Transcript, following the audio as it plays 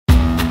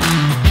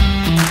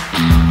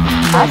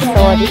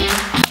Sorry.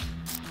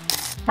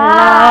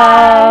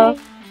 Hello.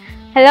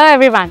 Hello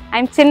everyone.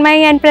 I'm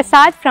Chinmayi and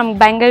Prasad from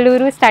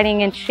Bengaluru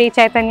studying in Sri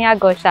Chaitanya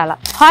Gosala.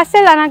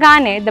 Hostel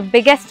anagane, the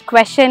biggest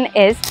question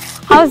is,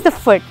 how's the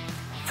food?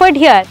 Food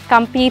here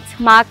competes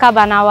maa ka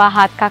bana hua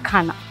haath ka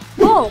khana.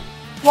 Oh,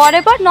 what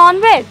about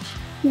non-veg?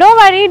 Don't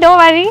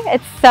worry,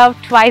 it's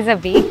served twice a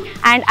week,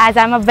 and as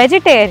I'm a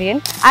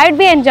vegetarian, I would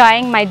be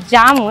enjoying my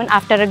jamun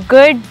after a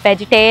good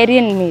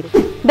vegetarian meal.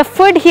 The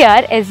food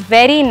here is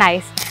very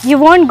nice. You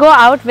won't go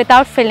out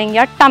without filling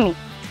your tummy.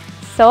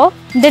 So,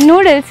 the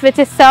noodles which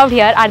is served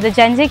here are the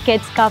Gen Z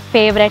kids'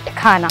 favorite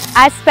khana.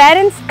 As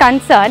parents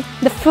concerned,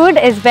 the food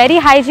is very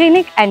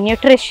hygienic and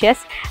nutritious,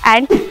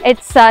 and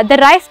the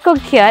rice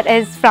cooked here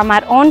is from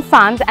our own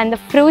farms, and the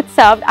fruits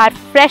served are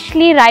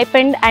freshly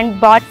ripened and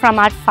bought from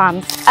our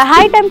farms. A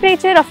high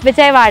temperature of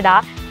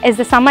Vijayawada is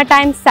the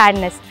summertime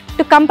sadness.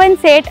 To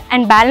compensate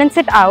and balance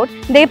it out,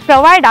 they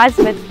provide us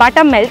with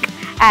buttermilk,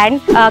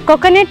 and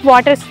coconut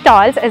water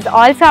stalls is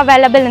also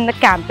available in the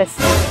campus.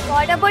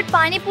 What about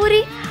Pani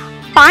Puri?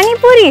 Pani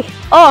Puri?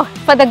 Oh,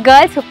 for the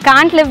girls who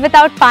can't live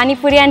without Pani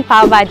Puri and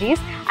Pav Bhajis,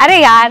 अरे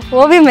यार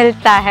वो भी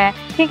मिलता है,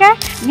 ठीक है?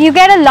 You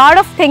get a lot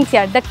of things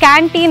here. The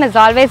canteen is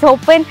always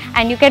open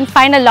and you can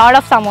find a lot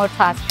of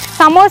samosas.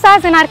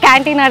 Samosas in our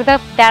canteen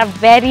they are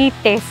very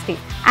tasty.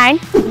 And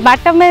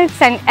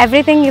buttermilks and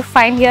everything you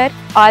find here,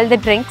 all the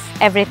drinks,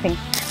 everything.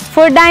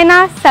 Food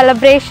aina,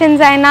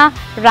 celebrations aina,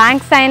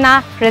 ranks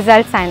aina,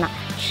 results aina.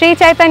 Sri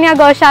Chaitanya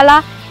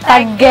Gosala,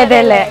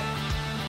 Thaggedhele.